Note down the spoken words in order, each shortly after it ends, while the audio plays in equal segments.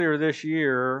Earlier this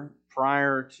year,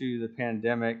 prior to the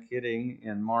pandemic hitting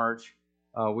in March,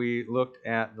 we looked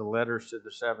at the letters to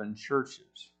the seven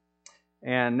churches.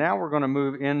 And now we're going to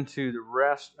move into the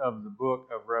rest of the book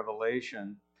of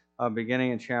Revelation,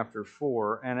 beginning in chapter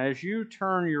 4. And as you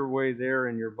turn your way there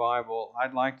in your Bible,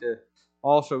 I'd like to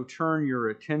also turn your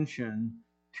attention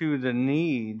to the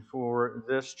need for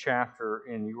this chapter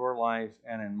in your life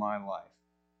and in my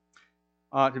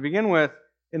life. To begin with,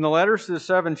 in the letters to the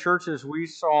seven churches, we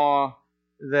saw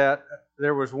that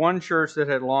there was one church that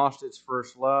had lost its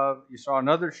first love. You saw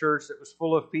another church that was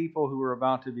full of people who were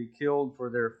about to be killed for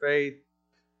their faith.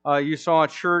 You saw a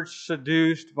church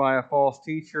seduced by a false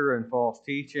teacher and false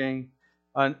teaching.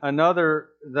 Another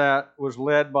that was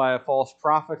led by a false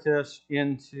prophetess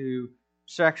into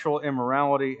sexual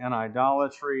immorality and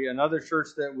idolatry. Another church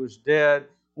that was dead.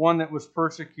 One that was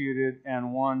persecuted,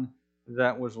 and one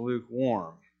that was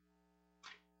lukewarm.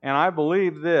 And I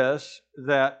believe this,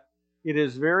 that it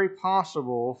is very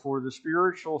possible for the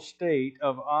spiritual state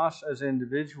of us as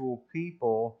individual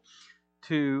people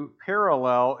to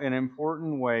parallel in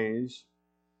important ways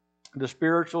the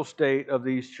spiritual state of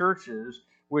these churches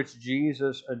which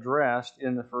Jesus addressed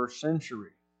in the first century.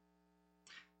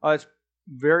 It's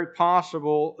very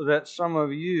possible that some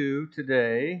of you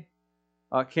today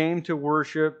came to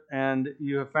worship and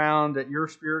you have found that your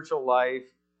spiritual life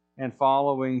and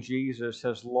following Jesus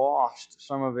has lost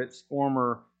some of its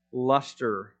former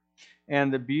luster,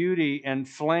 and the beauty and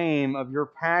flame of your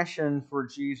passion for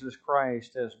Jesus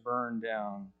Christ has burned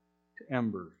down to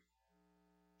embers.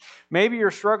 Maybe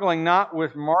you're struggling not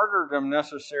with martyrdom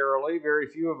necessarily. Very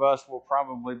few of us will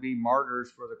probably be martyrs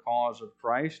for the cause of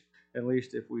Christ, at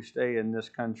least if we stay in this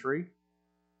country.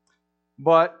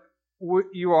 But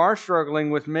you are struggling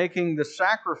with making the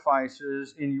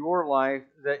sacrifices in your life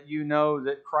that you know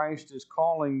that Christ is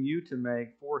calling you to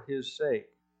make for His sake.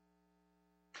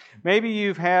 Maybe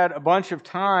you've had a bunch of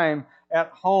time at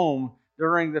home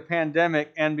during the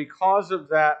pandemic, and because of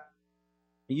that,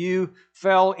 you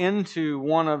fell into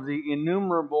one of the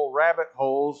innumerable rabbit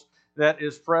holes that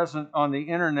is present on the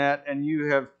internet, and you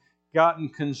have gotten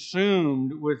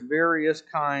consumed with various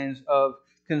kinds of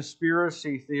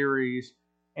conspiracy theories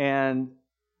and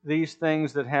these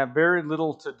things that have very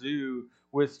little to do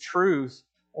with truth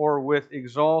or with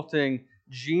exalting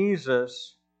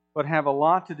Jesus, but have a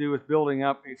lot to do with building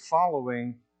up a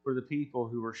following for the people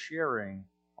who are sharing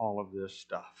all of this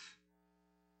stuff.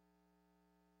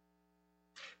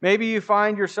 Maybe you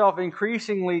find yourself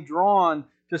increasingly drawn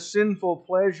to sinful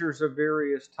pleasures of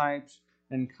various types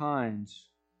and kinds.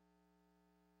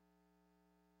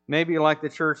 Maybe like the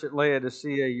church at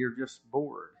Laodicea, you're just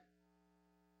bored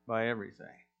by everything.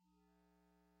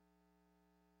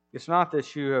 It's not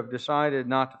that you have decided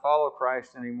not to follow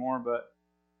Christ anymore, but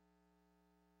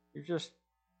you're just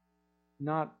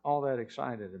not all that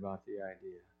excited about the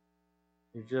idea.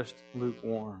 You're just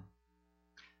lukewarm.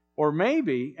 Or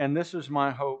maybe, and this is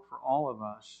my hope for all of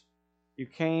us, you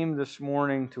came this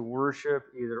morning to worship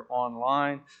either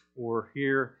online or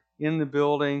here in the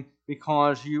building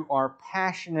because you are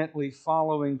passionately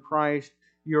following Christ.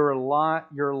 Your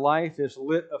life is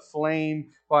lit aflame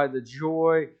by the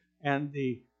joy and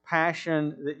the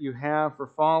passion that you have for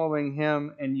following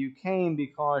Him, and you came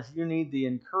because you need the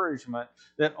encouragement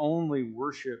that only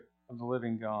worship of the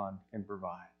living God can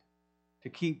provide. To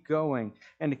keep going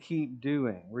and to keep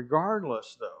doing,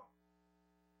 regardless, though,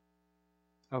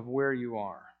 of where you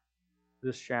are.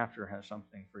 This chapter has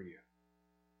something for you.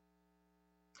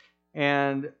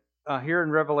 And here in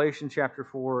Revelation chapter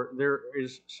 4, there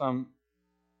is some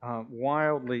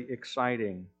wildly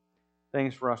exciting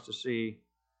things for us to see.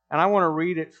 And I want to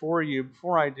read it for you.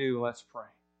 Before I do, let's pray.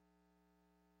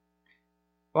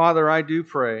 Father, I do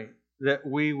pray that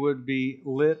we would be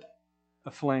lit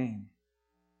aflame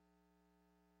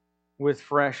with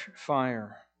fresh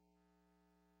fire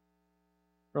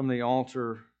from the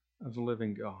altar of the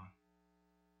living God.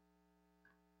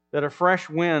 That a fresh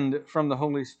wind from the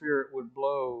Holy Spirit would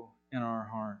blow in our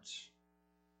hearts.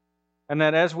 And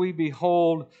that as we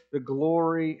behold the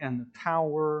glory and the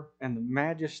power and the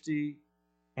majesty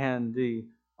and the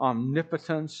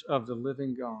omnipotence of the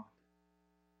living God,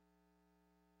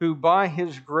 who by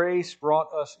His grace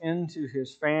brought us into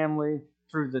His family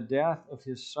through the death of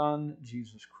His Son,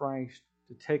 Jesus Christ,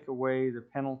 to take away the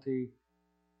penalty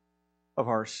of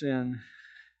our sin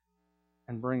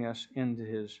and bring us into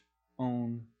His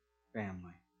own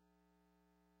family.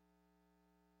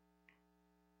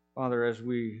 Father, as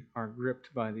we are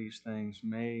gripped by these things,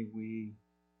 may we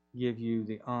give You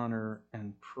the honor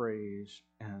and praise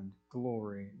and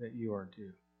glory that You are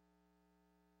due.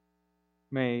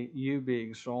 May You be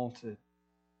exalted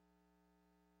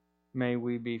may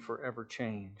we be forever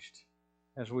changed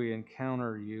as we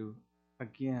encounter you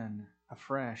again,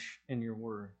 afresh in your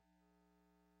word.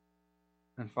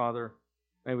 And Father,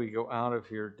 may we go out of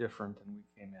here different than we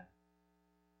came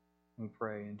in. We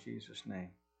pray in Jesus' name.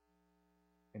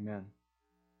 Amen.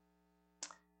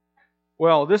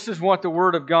 Well, this is what the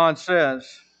Word of God says.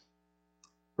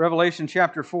 Revelation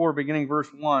chapter 4, beginning verse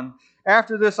 1.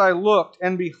 After this I looked,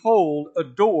 and behold, a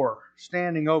door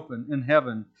standing open in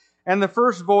heaven. And the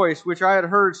first voice which I had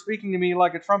heard speaking to me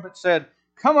like a trumpet said,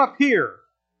 "Come up here,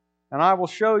 and I will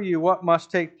show you what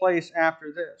must take place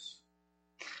after this."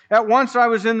 At once I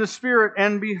was in the Spirit,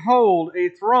 and behold, a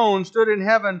throne stood in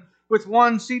heaven, with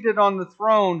one seated on the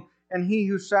throne, and he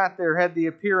who sat there had the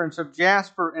appearance of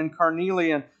jasper and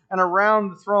carnelian, and around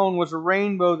the throne was a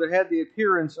rainbow that had the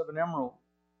appearance of an emerald.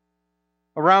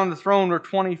 Around the throne were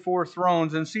 24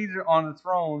 thrones, and seated on the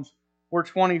thrones were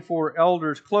 24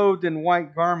 elders, clothed in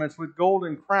white garments with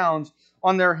golden crowns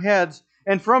on their heads.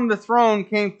 And from the throne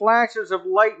came flashes of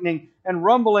lightning and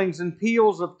rumblings and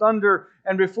peals of thunder.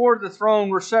 And before the throne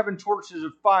were 7 torches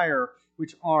of fire,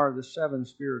 which are the 7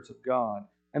 spirits of God.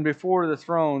 And before the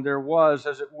throne there was,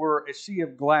 as it were, a sea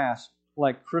of glass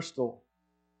like crystal.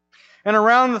 And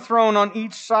around the throne, on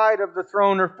each side of the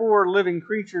throne, are 4 living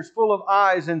creatures, full of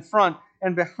eyes in front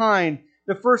and behind.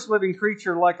 The first living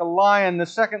creature like a lion, the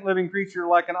second living creature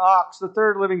like an ox, the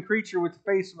third living creature with the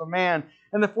face of a man,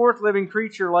 and the fourth living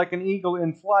creature like an eagle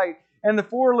in flight. And the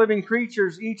 4 living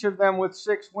creatures, each of them with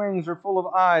 6 wings, are full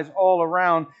of eyes all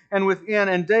around and within,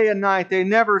 and day and night they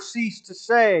never cease to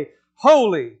say,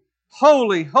 "Holy,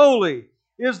 holy, holy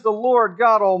is the Lord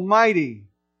God Almighty,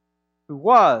 who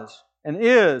was and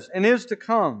is to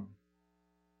come."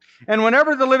 And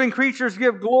whenever the living creatures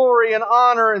give glory and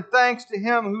honor and thanks to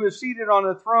Him who is seated on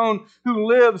the throne, who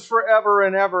lives forever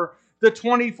and ever, the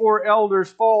 24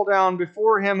 elders fall down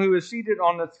before Him who is seated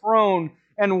on the throne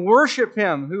and worship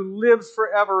Him who lives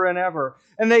forever and ever.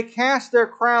 And they cast their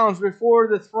crowns before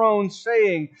the throne,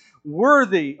 saying,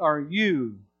 "Worthy are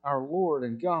you, our Lord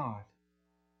and God,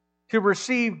 to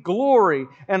receive glory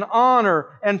and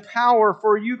honor and power,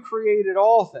 for you created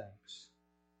all things,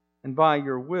 and by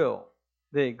your will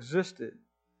they existed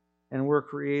and were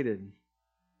created."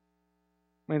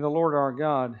 May the Lord our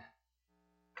God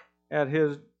add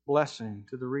His blessing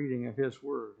to the reading of His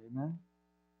Word. Amen.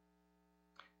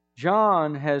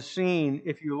 John has seen,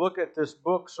 if you look at this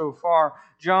book so far,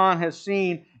 John has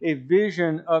seen a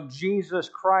vision of Jesus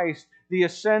Christ, the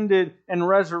ascended and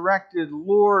resurrected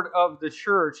Lord of the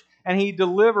church. And he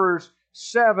delivers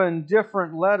 7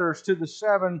 different letters to the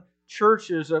 7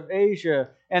 churches of Asia.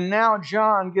 And now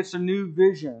John gets a new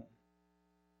vision.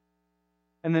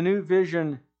 And the new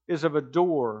vision is of a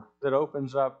door that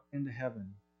opens up into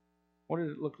heaven. What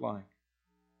does it look like?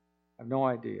 I have no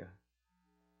idea.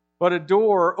 But a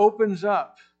door opens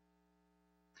up.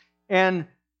 And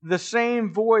the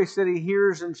same voice that he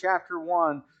hears in chapter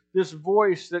 1, this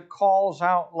voice that calls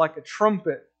out like a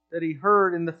trumpet that he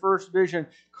heard in the first vision,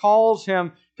 calls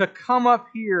him to come up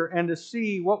here and to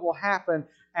see what will happen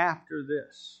after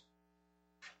this.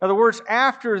 Now, the words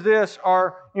 "after this"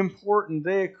 are important.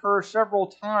 They occur several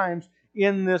times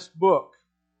in this book.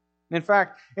 In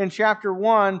fact, in chapter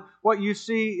 1, what you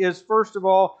see is, first of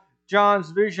all,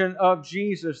 John's vision of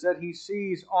Jesus that he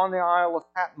sees on the Isle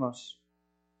of Patmos.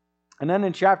 And then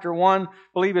in chapter 1, I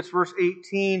believe it's verse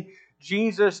 18,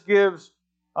 Jesus gives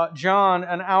John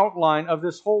an outline of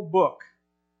this whole book,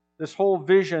 this whole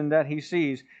vision that he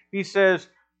sees. He says,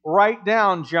 "Write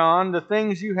down, John, the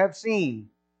things you have seen."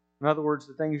 In other words,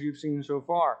 the things you've seen so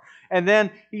far. And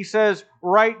then he says,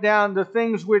 "Write down the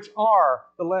things which are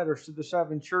the letters to the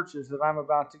 7 churches that I'm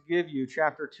about to give you,"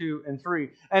 chapter 2 and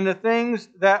 3. And the things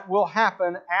that will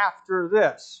happen after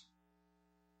this.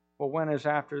 Well, when is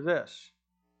after this?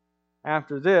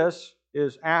 After this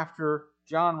is after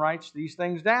John writes these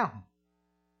things down.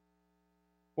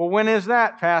 Well, when is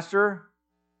that, Pastor?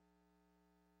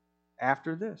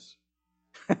 After this.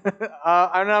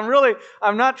 And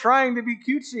I'm not trying to be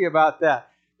cutesy about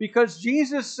that, because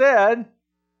Jesus said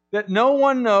that no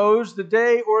one knows the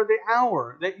day or the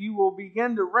hour that you will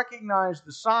begin to recognize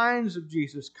the signs of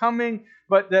Jesus coming,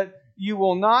 but that you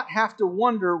will not have to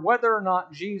wonder whether or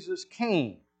not Jesus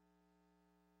came.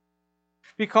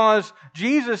 Because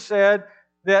Jesus said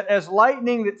that as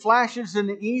lightning that flashes in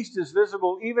the east is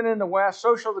visible even in the west,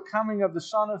 so shall the coming of the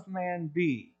Son of Man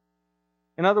be.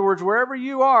 In other words, wherever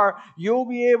you are, you'll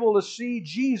be able to see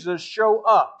Jesus show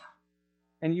up,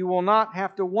 and you will not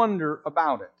have to wonder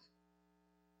about it.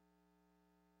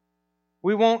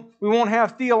 We won't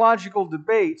have theological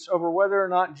debates over whether or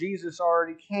not Jesus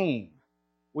already came.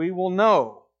 We will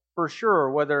know for sure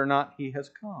whether or not He has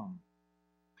come.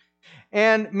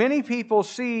 And many people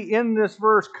see in this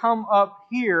verse come up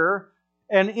here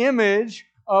an image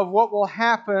of what will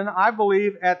happen, I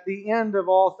believe, at the end of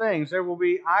all things. There will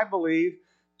be, I believe,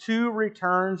 two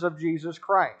returns of Jesus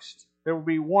Christ. There will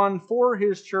be one for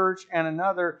His church and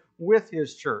another with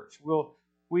His church.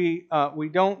 We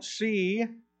don't see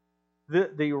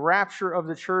the rapture of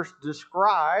the church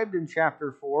described in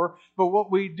chapter 4, but what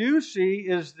we do see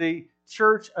is the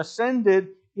church ascended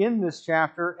in this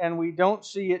chapter, and we don't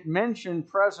see it mentioned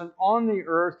present on the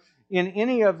earth in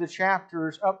any of the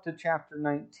chapters up to chapter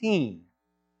 19.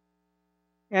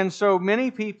 And so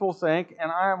many people think,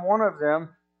 and I am one of them,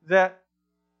 that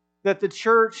the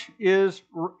church is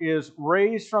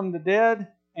raised from the dead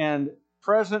and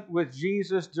present with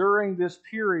Jesus during this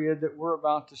period that we're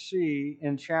about to see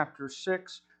in chapter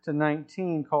 6 to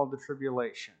 19 called the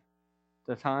tribulation,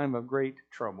 the time of great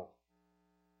trouble.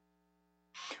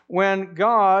 When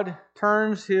God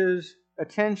turns His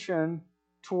attention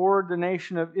toward the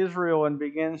nation of Israel and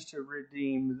begins to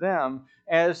redeem them,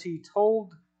 as He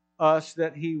told us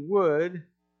that He would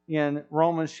in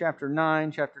Romans chapter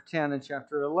 9, chapter 10, and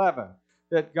chapter 11,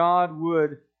 that God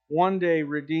would one day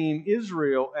redeem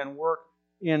Israel and work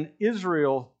in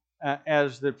Israel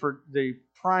as the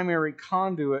primary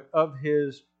conduit of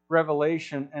His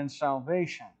revelation and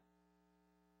salvation.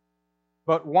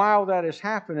 But while that is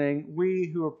happening, we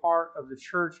who are part of the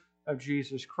church of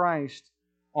Jesus Christ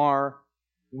are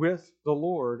with the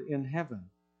Lord in heaven.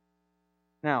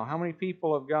 Now, how many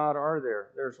people of God are there?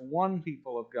 There's one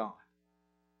people of God.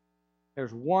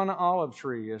 There's one olive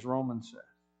tree, as Romans says.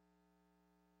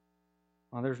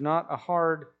 Now, there's not a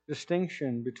hard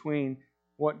distinction between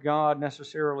what God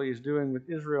necessarily is doing with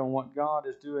Israel and what God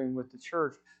is doing with the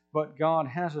church, but God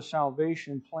has a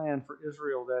salvation plan for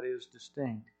Israel that is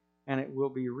distinct, and it will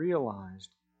be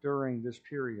realized during this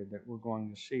period that we're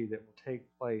going to see that will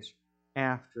take place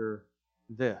after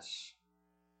this.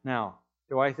 Now,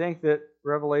 do I think that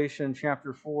Revelation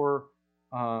chapter 4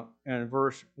 and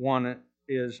verse 1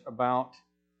 is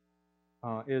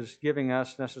giving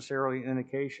us necessarily an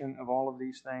indication of all of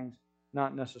these things?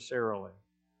 Not necessarily.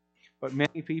 But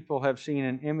many people have seen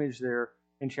an image there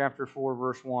in chapter 4,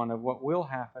 verse 1 of what will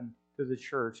happen to the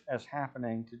church as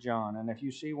happening to John. And if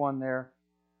you see one there,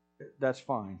 that's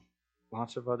fine.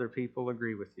 Lots of other people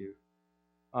agree with you.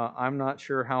 I'm not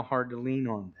sure how hard to lean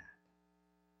on that.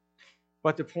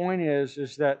 But the point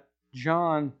is that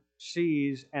John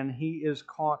sees and he is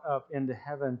caught up into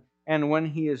heaven. And when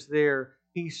he is there,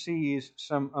 he sees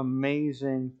some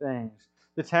amazing things.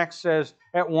 The text says,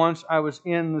 "At once I was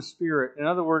in the Spirit." In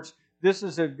other words, this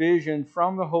is a vision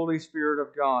from the Holy Spirit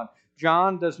of God.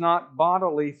 John does not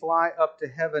bodily fly up to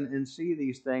heaven and see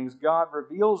these things. God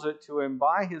reveals it to him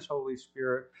by His Holy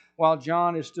Spirit, while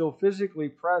John is still physically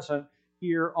present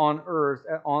here on earth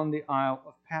on the Isle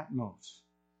of Patmos.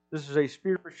 This is a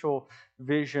spiritual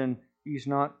vision. He's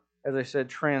not, as I said,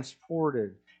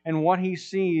 transported. And what he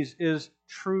sees is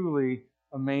truly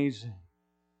amazing.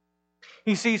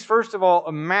 He sees, first of all,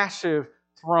 a massive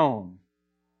throne.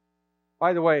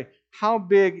 By the way, how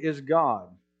big is God?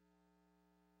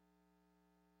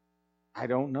 I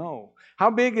don't know.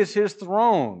 How big is His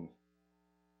throne?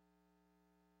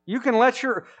 You can let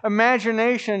your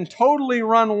imagination totally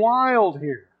run wild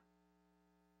here.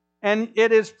 And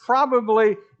it is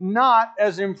probably not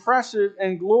as impressive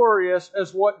and glorious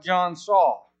as what John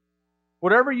saw.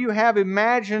 Whatever you have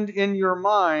imagined in your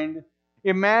mind,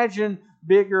 imagine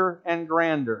bigger and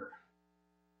grander.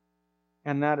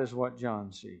 And that is what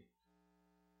John sees.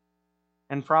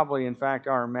 And probably, in fact,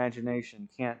 our imagination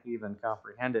can't even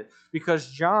comprehend it,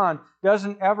 because John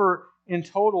doesn't ever in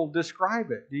total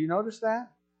describe it. Do you notice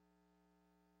that?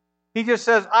 He just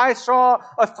says, "I saw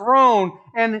a throne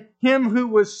and Him who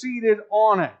was seated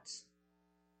on it."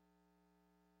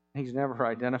 He never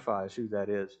identifies who that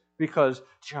is, because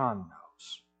John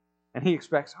knows. And he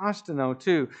expects us to know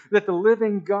too, that the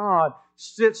living God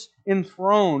sits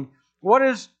enthroned. What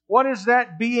does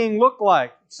that being look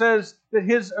like? It says that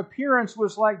His appearance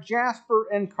was like jasper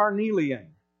and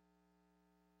carnelian.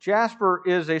 Jasper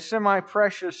is a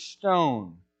semi-precious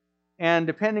stone. And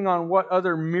depending on what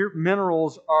other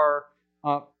minerals are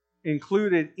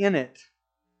included in it,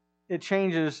 it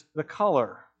changes the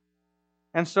color.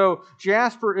 And so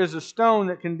jasper is a stone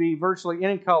that can be virtually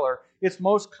any color. It's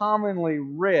most commonly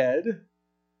red,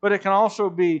 but it can also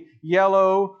be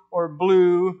yellow or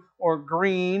blue or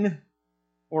green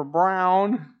or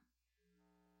brown.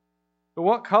 So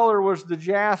what color was the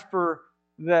jasper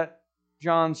that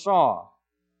John saw?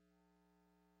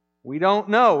 We don't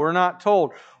know. We're not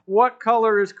told. What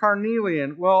color is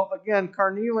carnelian? Well, again,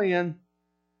 carnelian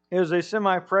is a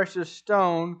semi-precious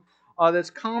stone that's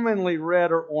commonly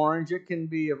red or orange. It can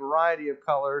be a variety of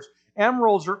colors.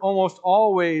 Emeralds are almost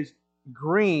always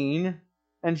green,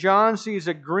 and John sees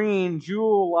a green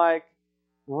jewel-like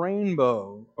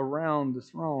rainbow around the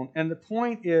throne. And the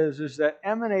point is that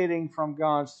emanating from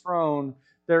God's throne,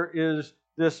 there is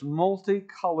this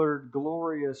multicolored,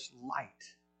 glorious light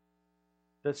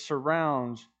that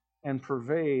surrounds and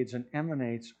pervades and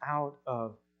emanates out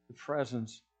of the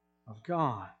presence of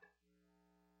God.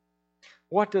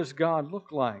 What does God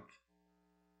look like?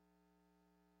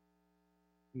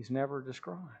 He's never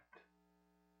described.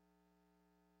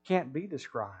 Can't be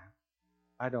described,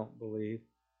 I don't believe,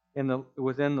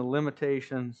 within the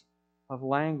limitations of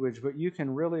language. But you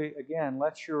can really, again,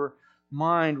 let your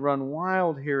mind run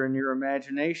wild here in your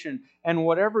imagination. And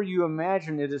whatever you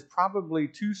imagine, it is probably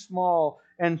too small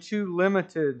and too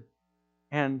limited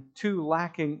and too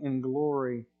lacking in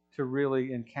glory to really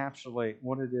encapsulate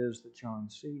what it is that John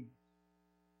sees.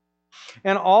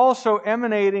 And also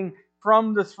emanating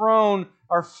from the throne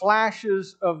are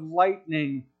flashes of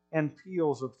lightning and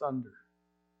peals of thunder.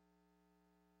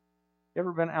 You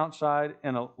ever been outside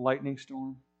in a lightning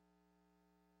storm?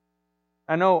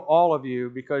 I know all of you,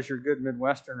 because you're good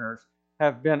Midwesterners,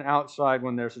 have been outside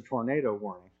when there's a tornado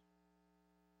warning.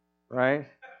 Right?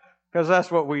 Because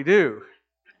that's what we do.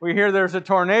 We hear there's a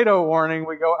tornado warning,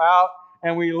 we go out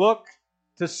and we look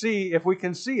to see if we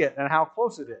can see it and how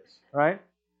close it is. Right?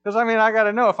 Because, I got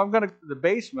to know, if I'm going to the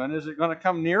basement, is it going to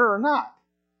come near or not?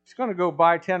 If it's going to go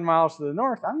by 10 miles to the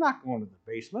north, I'm not going to the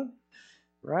basement.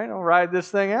 Right? I'll ride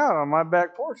this thing out on my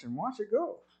back porch and watch it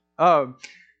go.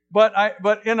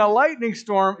 But in a lightning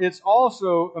storm, it's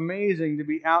also amazing to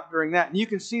be out during that. And you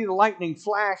can see the lightning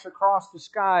flash across the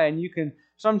sky, and you can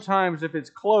sometimes, if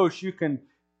it's close, you can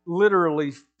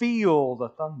literally feel the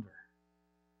thunder.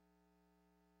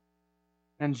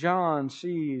 And John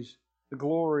sees the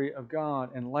glory of God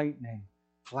and lightning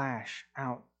flash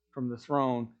out from the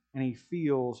throne, and he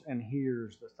feels and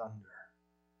hears the thunder.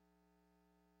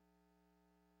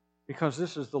 Because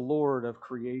this is the Lord of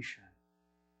creation,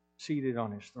 seated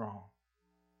on his throne.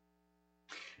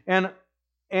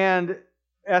 And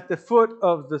at the foot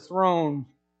of the throne,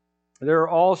 there are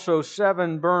also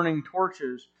 7 burning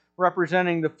torches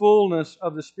representing the fullness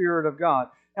of the Spirit of God.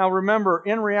 Now remember,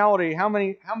 in reality, how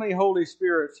many Holy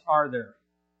Spirits are there?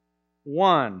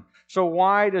 1. So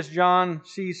why does John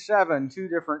see 7 2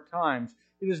 different times?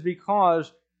 It is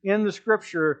because in the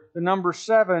Scripture, the number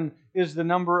 7 is the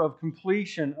number of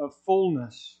completion, of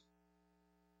fullness.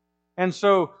 And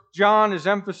so John is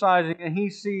emphasizing, and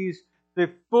he sees the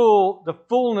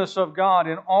fullness of God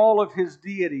in all of his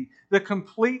deity, the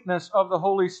completeness of the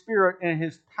Holy Spirit in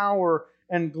his power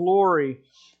and glory.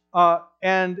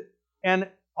 And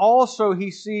also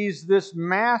he sees this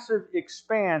massive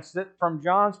expanse that, from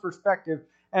John's perspective,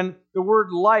 and the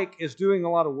word like is doing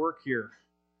a lot of work here.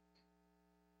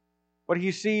 What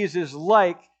he sees is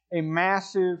like a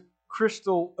massive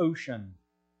crystal ocean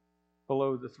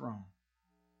below the throne.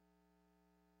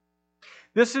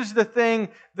 This is the thing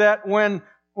that when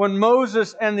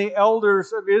Moses and the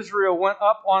elders of Israel went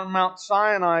up on Mount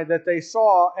Sinai, that they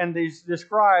saw and they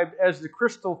described as the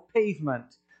crystal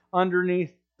pavement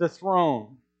underneath the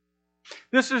throne.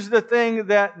 This is the thing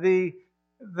that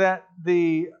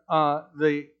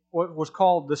what was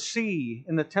called the sea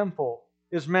in the temple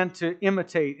is meant to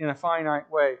imitate in a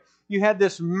finite way. You had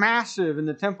this massive, in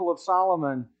the Temple of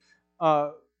Solomon,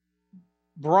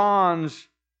 bronze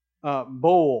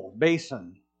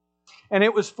basin. And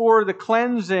it was for the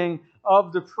cleansing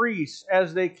of the priests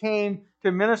as they came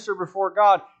to minister before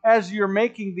God. As you're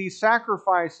making these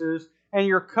sacrifices and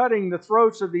you're cutting the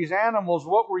throats of these animals,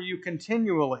 what were you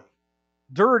continually?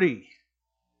 Dirty.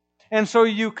 And so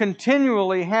you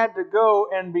continually had to go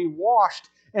and be washed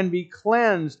and be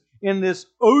cleansed in this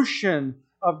ocean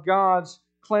of God's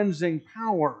cleansing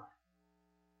power.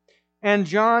 And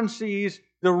John sees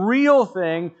the real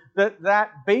thing,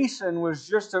 that basin was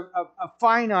just a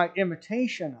finite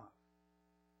imitation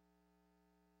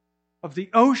of the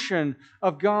ocean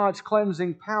of God's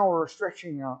cleansing power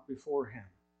stretching out before him.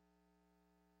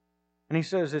 And he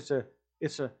says it's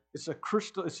a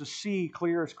crystal, it's a sea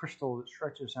clear as crystal that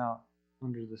stretches out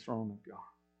under the throne of God.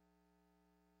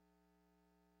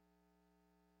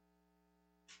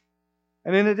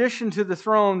 And in addition to the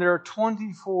throne, there are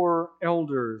 24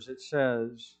 elders, it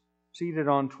says, seated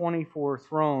on 24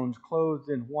 thrones, clothed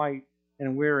in white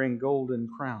and wearing golden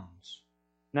crowns.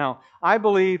 Now, I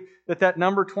believe that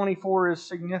number 24 is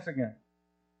significant.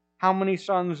 How many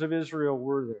sons of Israel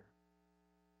were there?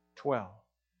 12.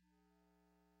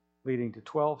 Leading to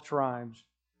 12 tribes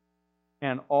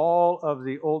and all of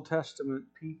the Old Testament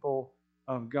people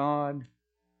of God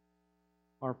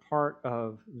are part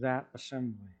of that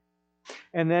assembly.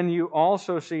 And then you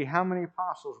also see how many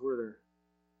apostles were there?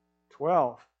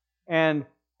 12. And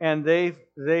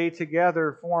they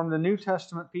together form the New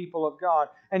Testament people of God.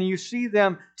 And you see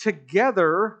them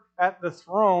together at the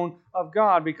throne of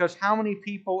God, because how many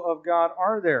people of God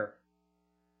are there?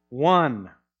 One.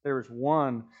 There is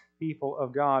one people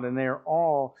of God, and they are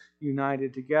all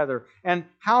united together. And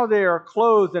how they are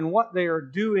clothed and what they are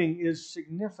doing is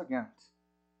significant.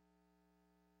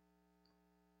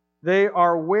 They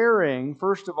are wearing,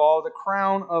 first of all, the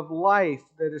crown of life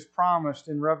that is promised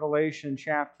in Revelation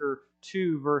chapter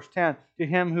 2, verse 10. To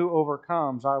him who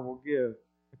overcomes, I will give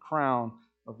the crown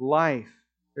of life.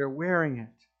 They're wearing it.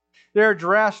 They're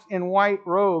dressed in white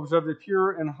robes of the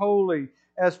pure and holy,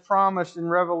 as promised in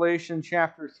Revelation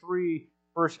chapter 3,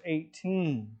 verse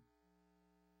 18.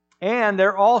 And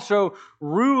they're also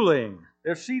ruling.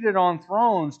 They're seated on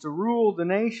thrones to rule the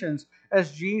nations,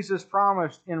 as Jesus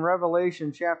promised in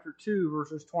Revelation chapter 2,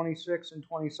 verses 26 and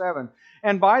 27.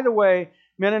 And by the way,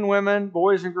 men and women,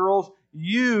 boys and girls,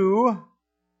 you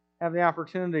have the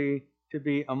opportunity to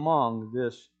be among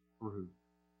this group.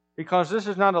 Because this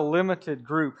is not a limited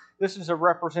group. This is a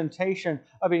representation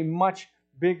of a much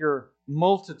bigger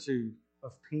multitude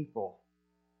of people.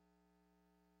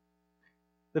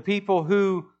 The people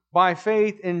who, by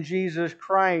faith in Jesus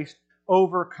Christ,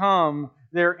 overcome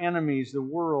their enemies, the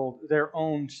world, their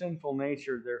own sinful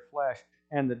nature, their flesh,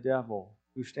 and the devil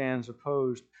who stands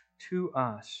opposed to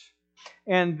us.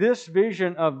 And this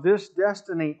vision of this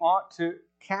destiny ought to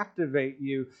captivate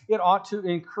you. It ought to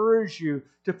encourage you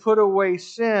to put away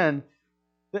sin,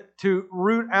 to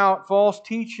root out false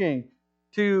teaching,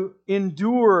 to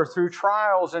endure through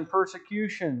trials and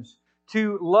persecutions,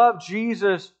 to love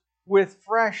Jesus with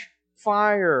fresh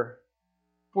fire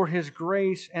for His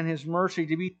grace and His mercy,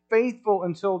 to be faithful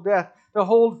until death, to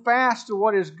hold fast to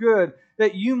what is good,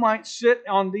 that you might sit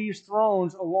on these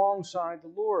thrones alongside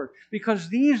the Lord. Because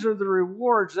these are the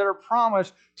rewards that are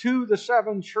promised to the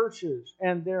 7 churches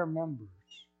and their members.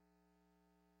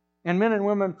 And men and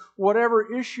women,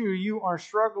 whatever issue you are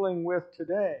struggling with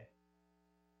today,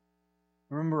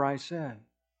 remember I said,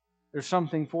 there's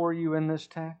something for you in this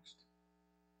text.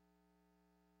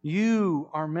 You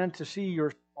are meant to see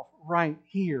yourself right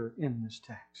here in this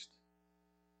text,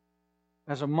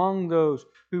 as among those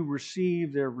who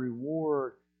receive their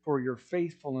reward for your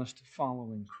faithfulness to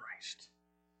following Christ,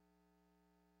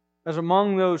 as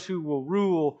among those who will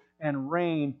rule and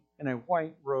reign in a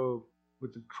white robe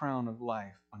with the crown of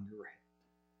life on your head.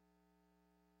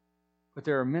 But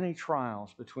there are many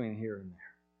trials between here and there.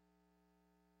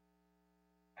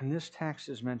 And this text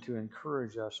is meant to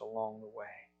encourage us along the way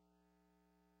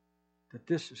that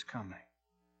this is coming.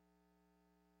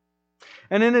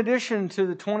 And in addition to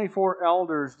the 24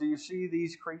 elders, do you see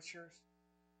these creatures?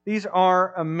 These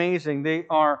are amazing. They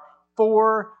are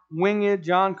 4 winged,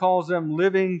 John calls them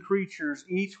living creatures,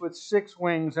 each with 6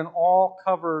 wings and all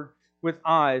covered with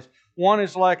eyes. One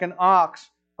is like an ox,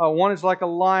 one is like a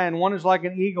lion, one is like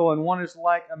an eagle, and one is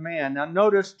like a man. Now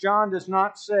notice, John does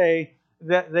not say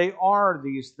that they are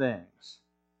these things,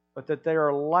 but that they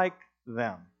are like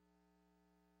them.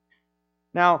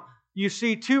 Now, you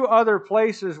see 2 other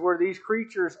places where these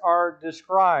creatures are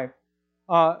described.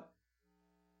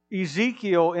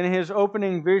 Ezekiel, in his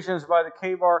opening visions by the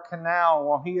Kebar Canal,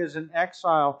 while he is in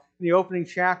exile, in the opening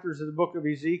chapters of the book of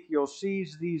Ezekiel,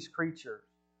 sees these creatures.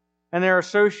 And they're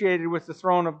associated with the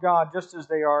throne of God, just as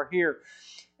they are here.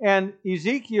 And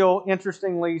Ezekiel,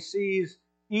 interestingly, sees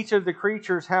each of the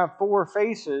creatures have 4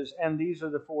 faces, and these are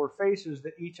the 4 faces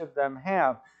that each of them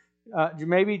have.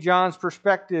 Maybe John's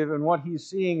perspective and what he's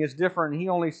seeing is different. He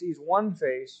only sees one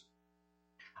face.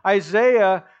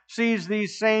 Isaiah sees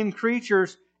these same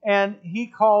creatures, and he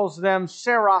calls them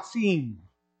seraphim,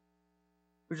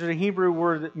 which is a Hebrew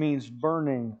word that means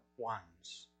burning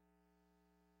ones.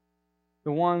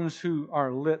 The ones who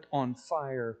are lit on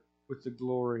fire with the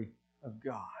glory of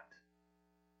God.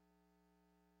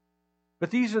 But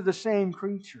these are the same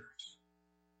creatures.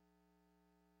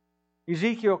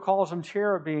 Ezekiel calls them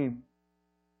cherubim.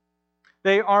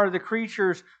 They are the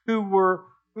creatures who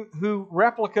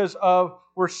replicas of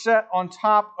were set on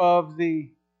top of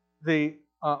the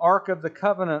Ark of the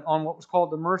Covenant on what was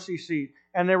called the mercy seat.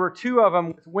 And there were 2 of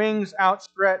them with wings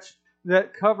outstretched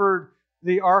that covered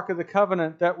the Ark of the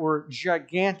Covenant that were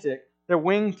gigantic. Their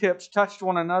wingtips touched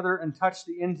one another and touched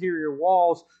the interior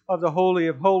walls of the Holy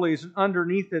of Holies. And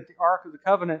underneath it, the Ark of the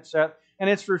Covenant sat. And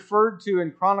it's referred to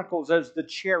in Chronicles as the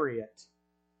chariot.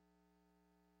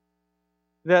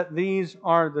 That these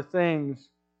are the things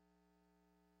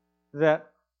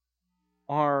that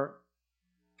are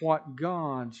what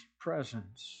God's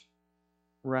presence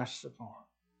rests upon.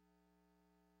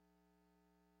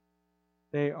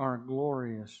 They are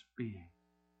glorious beings.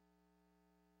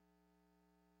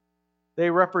 They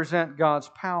represent God's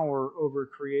power over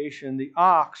creation. The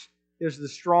ox is the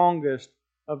strongest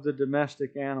of the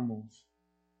domestic animals.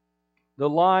 The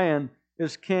lion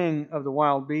is king of the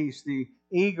wild beasts. The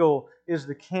eagle is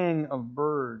the king of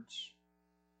birds.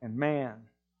 And man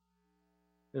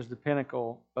is the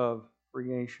pinnacle of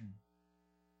creation.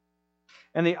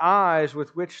 And the eyes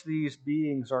with which these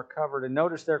beings are covered, and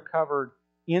notice they're covered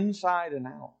inside and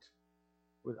out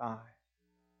with eyes.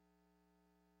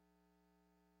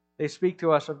 They speak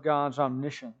to us of God's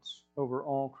omniscience over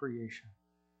all creation.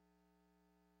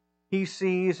 He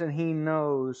sees and He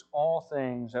knows all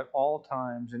things at all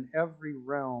times in every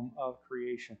realm of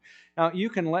creation. Now, you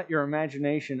can let your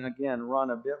imagination, again,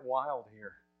 run a bit wild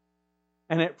here.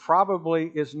 And it probably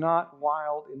is not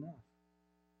wild enough.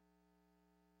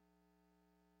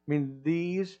 I mean,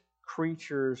 these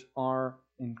creatures are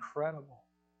incredible.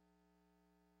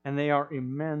 And they are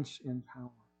immense in power.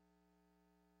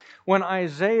 When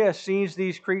Isaiah sees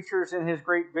these creatures in his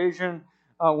great vision,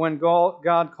 when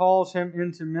God calls him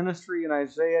into ministry in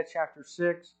Isaiah chapter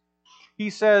 6, he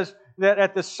says that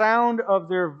at the sound of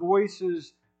their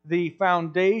voices, the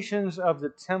foundations of the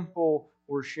temple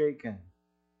were shaken.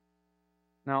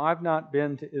 Now, I've not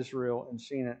been to Israel and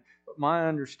seen it, but my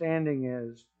understanding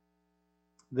is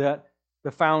that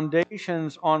the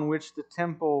foundations on which the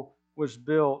temple was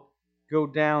built go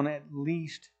down at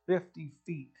least 50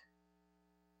 feet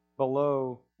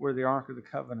below where the Ark of the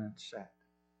Covenant sat.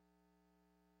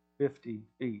 50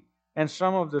 feet. And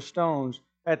some of the stones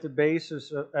at the base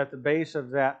of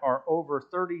that are over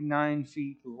 39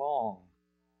 feet long.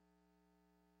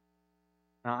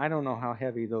 Now, I don't know how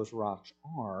heavy those rocks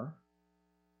are.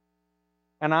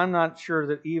 And I'm not sure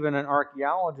that even an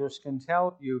archaeologist can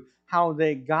tell you how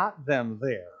they got them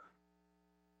there.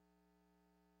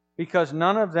 Because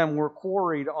none of them were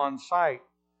quarried on site.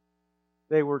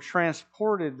 They were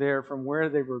transported there from where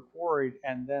they were quarried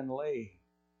and then laid.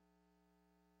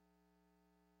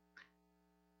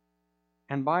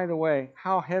 And by the way,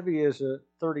 how heavy is a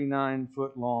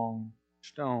 39-foot long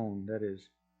stone that is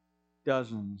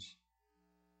dozens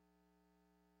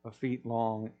of feet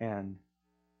long and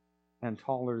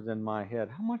taller than my head?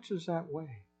 How much does that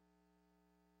weigh?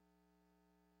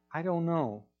 I don't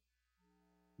know.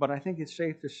 But I think it's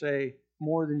safe to say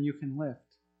more than you can lift.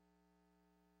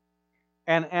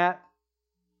 And at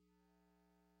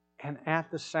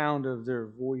the sound of their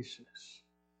voices,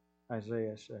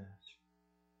 Isaiah says,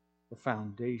 the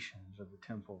foundations of the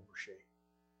temple were shaken.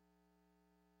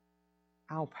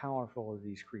 How powerful are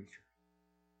these creatures?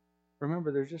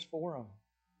 Remember, there's just 4 of them.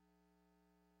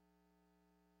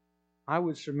 I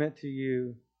would submit to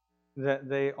you that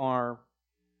they are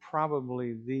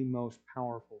probably the most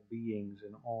powerful beings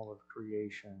in all of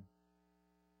creation,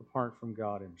 apart from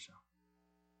God Himself.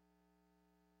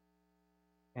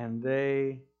 And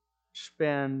they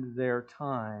spend their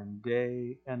time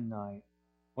day and night,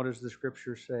 what does the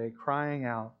Scripture say? Crying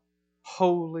out,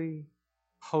 "Holy,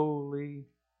 holy,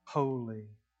 holy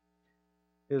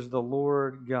is the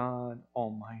Lord God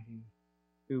Almighty,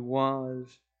 who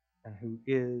was and who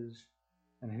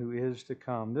is to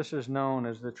come." This is known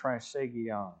as the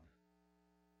Trisagion,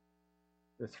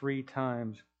 the 3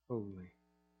 times holy.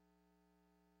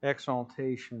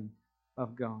 Exaltation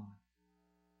of God.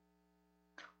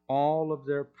 All of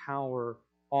their power,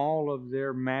 all of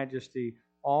their majesty,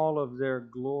 all of their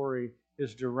glory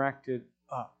is directed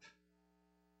up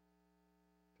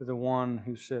to the one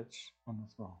who sits on the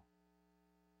throne.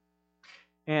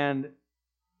 And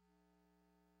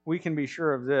we can be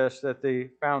sure of this, that the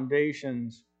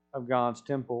foundations of God's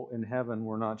temple in heaven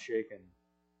were not shaken,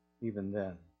 even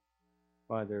then,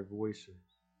 by their voices.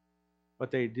 But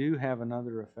they do have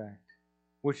another effect,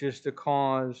 which is to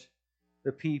cause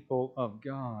the people of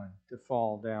God to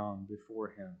fall down before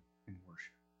Him in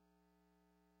worship.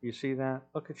 You see that?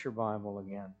 Look at your Bible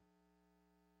again.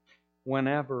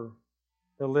 Whenever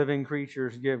the living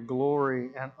creatures give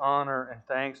glory and honor and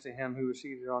thanks to Him who is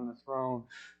seated on the throne,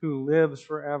 who lives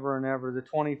forever and ever, the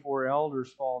 24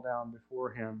 elders fall down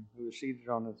before Him who is seated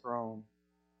on the throne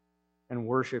and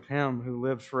worship Him who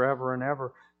lives forever and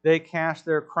ever. They cast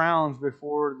their crowns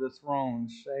before the throne,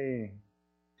 saying,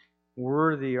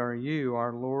 "Worthy are you,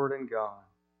 our Lord and God,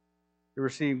 to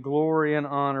receive glory and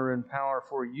honor and power,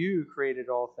 for you created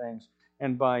all things,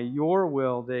 and by your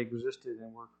will they existed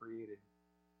and were created."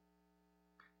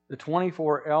 The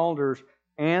 24 elders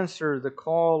answer the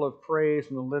call of praise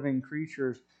from the living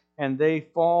creatures, and they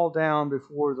fall down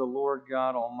before the Lord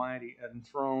God Almighty,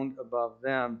 enthroned above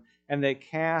them, and they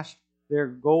cast their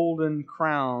golden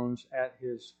crowns at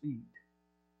His feet.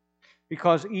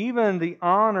 Because even the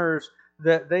honors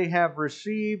that they have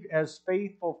received as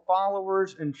faithful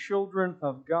followers and children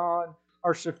of God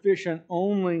are sufficient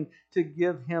only to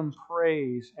give Him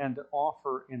praise and to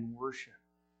offer in worship.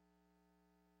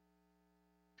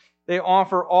 They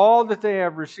offer all that they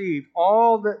have received,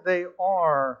 all that they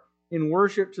are, in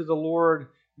worship to the Lord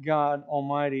God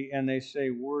Almighty, and they say,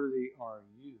 "Worthy are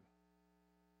you.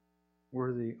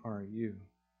 Worthy are you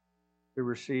to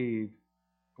receive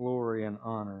glory and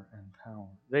honor and power."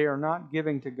 They are not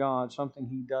giving to God something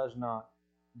He does not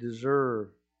deserve.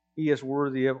 He is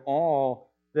worthy of all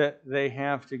that they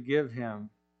have to give Him.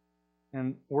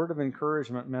 And word of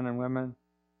encouragement, men and women,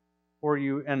 for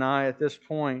you and I at this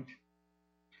point,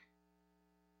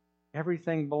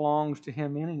 everything belongs to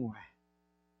Him anyway.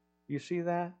 You see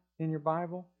that in your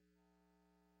Bible?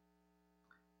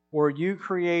 Were you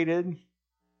created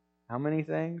how many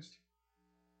things?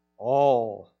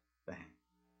 All things.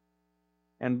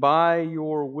 And by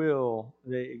your will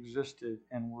they existed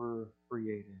and were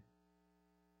created.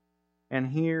 And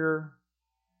here,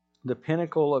 the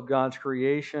pinnacle of God's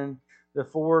creation, the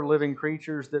four living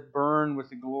creatures that burn with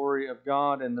the glory of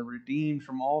God and the redeemed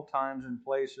from all times and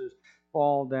places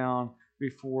fall down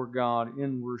before God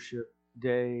in worship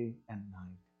day and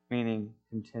night, meaning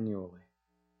continually.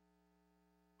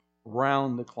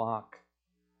 Round the clock,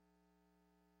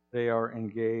 they are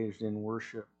engaged in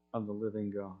worship of the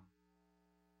living God.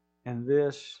 And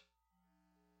this,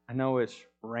 I know it's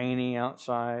rainy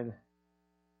outside.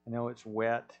 I know it's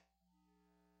wet.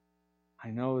 I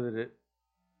know that it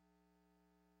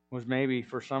was maybe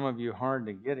for some of you hard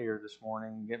to get here this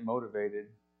morning and get motivated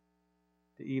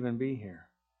to even be here.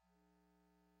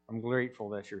 I'm grateful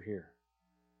that you're here.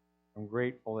 I'm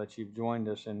grateful that you've joined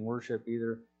us in worship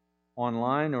either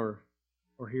online or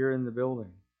here in the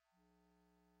building.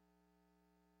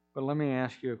 But let me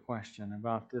ask you a question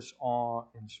about this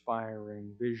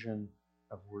awe-inspiring vision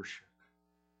of worship.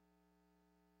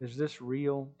 Is this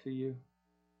real to you?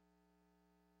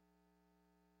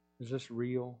 Is this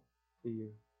real to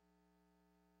you?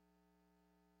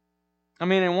 I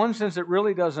mean, in one sense, it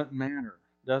really doesn't matter,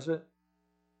 does it?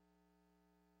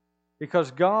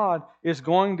 Because God is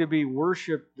going to be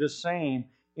worshiped the same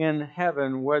in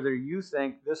heaven, whether you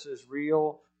think this is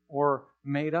real or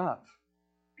made up.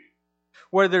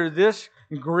 Whether this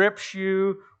grips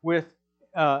you with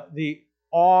the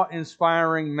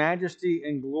awe-inspiring majesty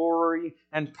and glory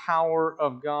and power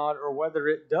of God, or whether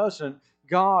it doesn't,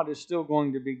 God is still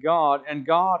going to be God, and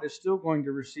God is still going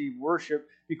to receive worship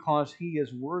because He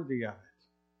is worthy of it.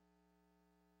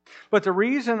 But the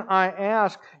reason I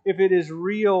ask if it is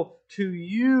real to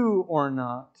you or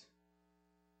not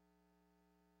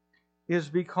is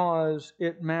because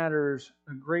it matters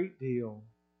a great deal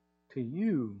to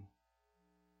you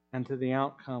and to the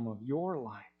outcome of your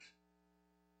life,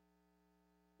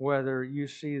 whether you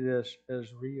see this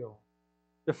as real.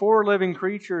 The four living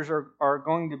creatures are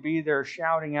going to be there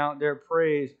shouting out their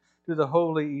praise to the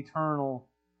holy, eternal,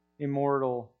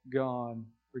 immortal God,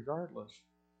 regardless.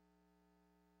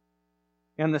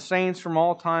 And the saints from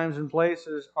all times and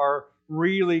places are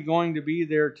really going to be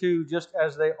there too, just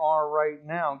as they are right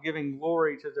now, giving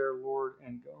glory to their Lord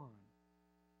and God.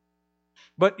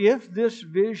 But if this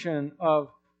vision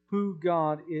of who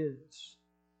God is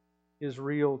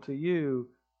real to you,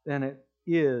 then it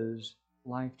is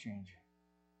life-changing.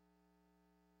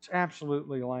 It's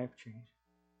absolutely life-changing.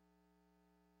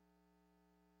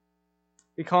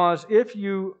 Because if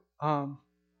you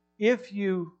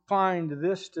find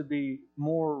this to be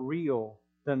more real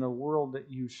than the world that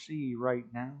you see right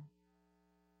now,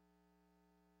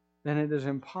 then it is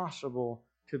impossible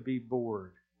to be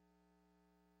bored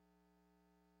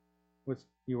with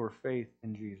your faith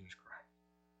in Jesus Christ.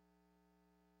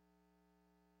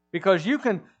 Because you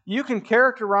can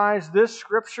characterize this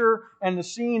scripture and the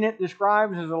scene it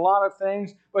describes as a lot of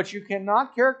things, but you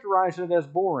cannot characterize it as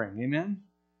boring. Amen?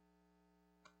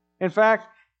 In fact,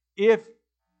 if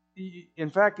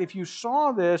you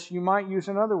saw this, you might use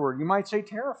another word. You might say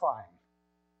terrifying,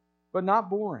 but not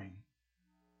boring.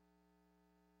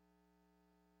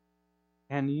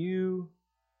 And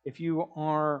if you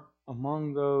are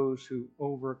among those who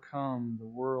overcome the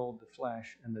world, the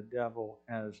flesh, and the devil,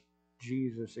 as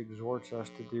Jesus exhorts us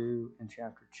to do in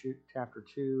chapter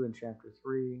 2 and chapter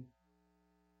 3,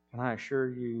 and I assure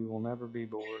you, you will never be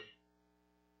bored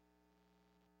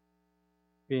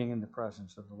being in the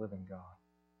presence of the living God.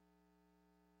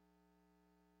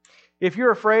 If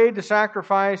you're afraid to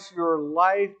sacrifice your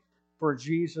life for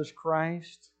Jesus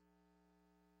Christ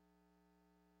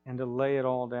and to lay it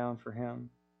all down for Him,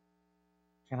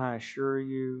 can I assure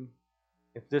you,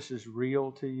 if this is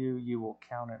real to you, you will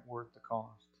count it worth the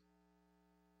cost.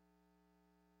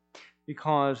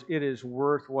 because it is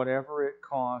worth whatever it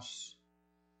costs.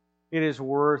 It is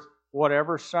worth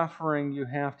whatever suffering you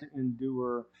have to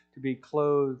endure to be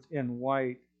clothed in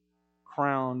white,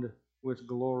 crowned with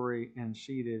glory, and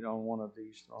seated on one of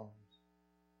these thrones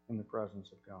in the presence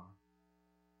of God.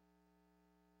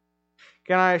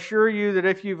 Can I assure you that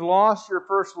if you've lost your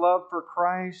first love for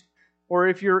Christ, or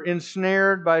if you're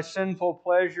ensnared by sinful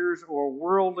pleasures or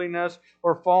worldliness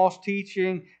or false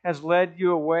teaching has led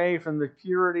you away from the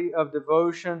purity of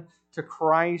devotion to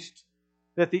Christ,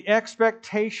 that the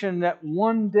expectation that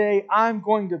one day I'm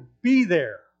going to be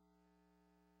there,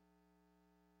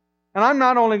 and I'm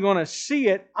not only going to see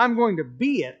it, I'm going to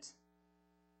be it.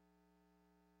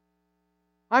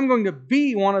 I'm going to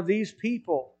be one of these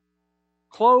people,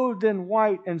 clothed in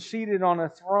white and seated on a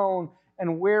throne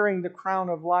and wearing the crown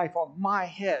of life on my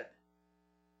head.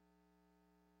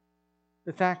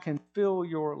 That can fill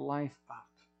your life up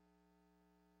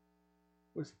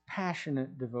with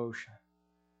passionate devotion.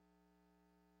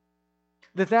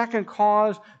 That can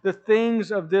cause the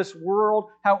things of this world,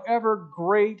 however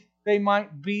great they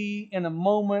might be in a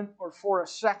moment or for a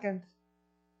second,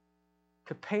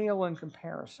 to pale in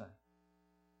comparison.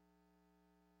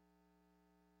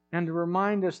 And to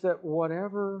remind us that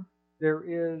whatever there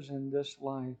is in this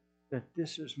life, that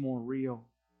this is more real,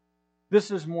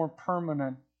 this is more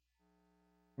permanent,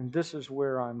 and this is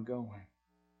where I'm going.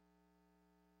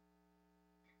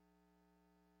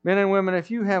 Men and women,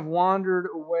 if you have wandered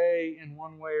away in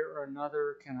one way or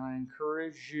another, can I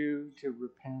encourage you to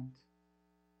repent?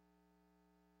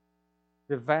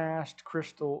 The vast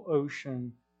crystal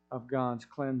ocean of God's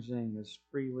cleansing is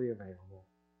freely available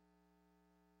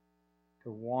to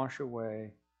wash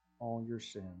away all your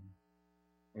sin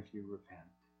if you repent.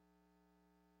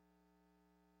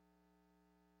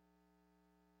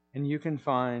 And you can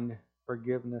find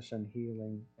forgiveness and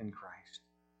healing in Christ.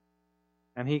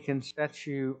 And He can set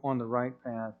you on the right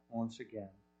path once again.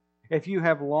 If you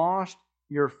have lost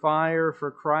your fire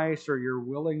for Christ or your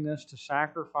willingness to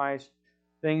sacrifice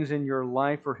things in your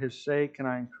life for His sake, can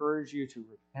I encourage you to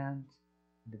repent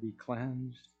and to be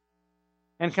cleansed?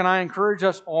 And can I encourage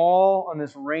us all on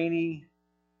this rainy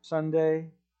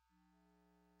Sunday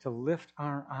to lift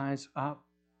our eyes up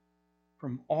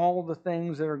from all the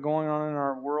things that are going on in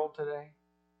our world today?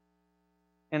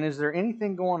 And is there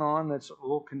anything going on that's a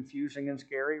little confusing and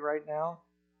scary right now?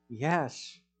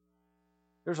 Yes.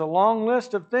 There's a long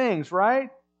list of things,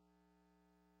 right?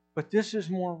 But this is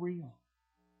more real.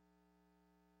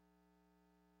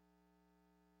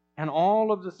 And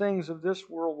all of the things of this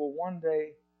world will one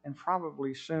day and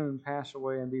probably soon pass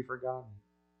away and be forgotten.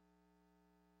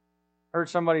 I heard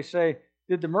somebody say,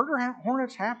 did the murder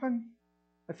hornets happen?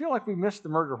 I feel like we missed the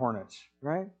murder hornets,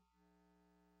 right?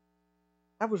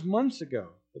 That was months ago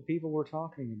that people were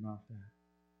talking about that.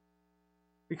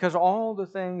 Because all the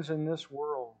things in this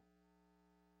world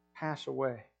pass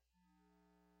away.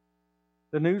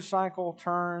 The news cycle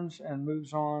turns and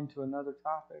moves on to another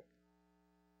topic.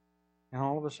 And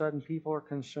all of a sudden people are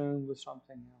consumed with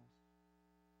something else.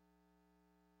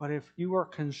 But if you are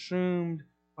consumed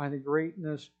by the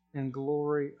greatness and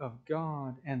glory of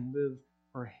God and live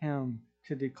for Him,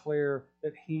 to declare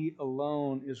that He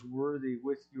alone is worthy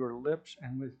with your lips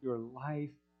and with your life,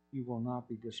 you will not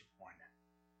be disappointed.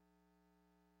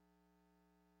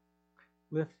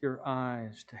 Lift your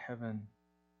eyes to heaven.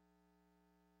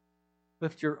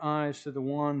 Lift your eyes to the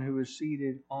one who is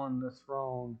seated on the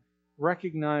throne.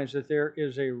 Recognize that there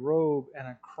is a robe and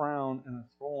a crown and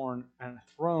a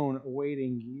throne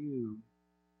awaiting you.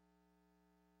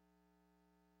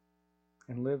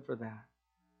 And live for that.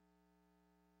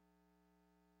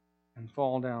 And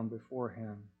fall down before Him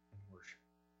and worship.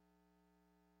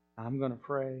 I'm going to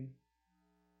pray.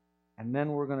 And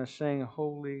then we're going to sing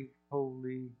Holy,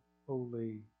 Holy,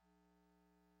 Holy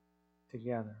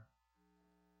together.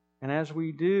 And as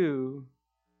we do,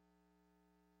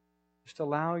 just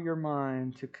allow your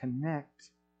mind to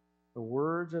connect the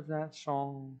words of that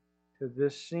song to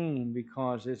this scene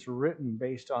because it's written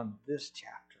based on this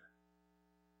chapter.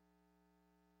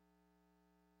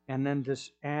 And then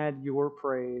just add your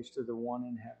praise to the one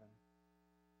in heaven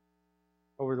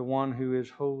over the one who is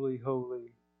holy,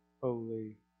 holy,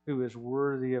 holy, who is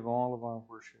worthy of all of our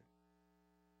worship,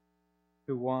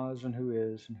 who was and who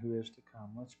is to come.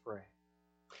 Let's pray.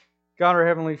 God, our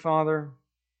Heavenly Father,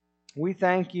 we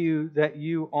thank You that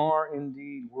You are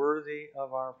indeed worthy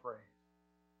of our praise.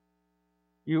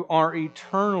 You are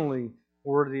eternally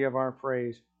worthy of our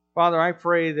praise. Father, I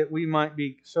pray that we might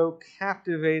be so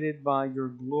captivated by Your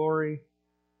glory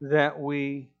that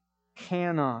we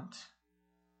cannot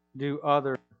do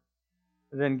other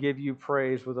than give You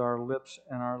praise with our lips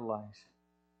and our life.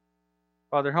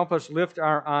 Father, help us lift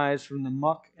our eyes from the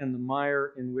muck and the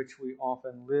mire in which we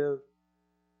often live,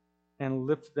 and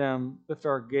lift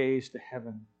our gaze to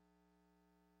heaven,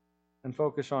 and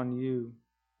focus on you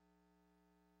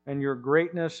and your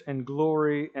greatness and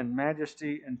glory and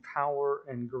majesty and power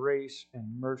and grace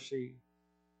and mercy,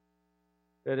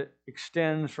 that it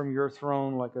extends from your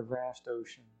throne like a vast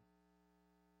ocean.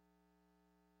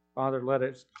 Father, let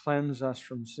it cleanse us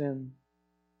from sin.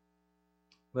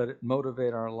 Let it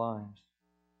motivate our lives.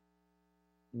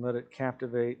 And let it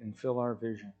captivate and fill our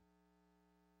vision,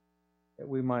 that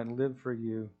we might live for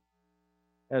you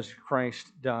as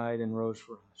Christ died and rose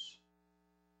for us.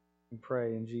 We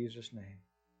pray in Jesus' name.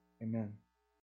 Amen.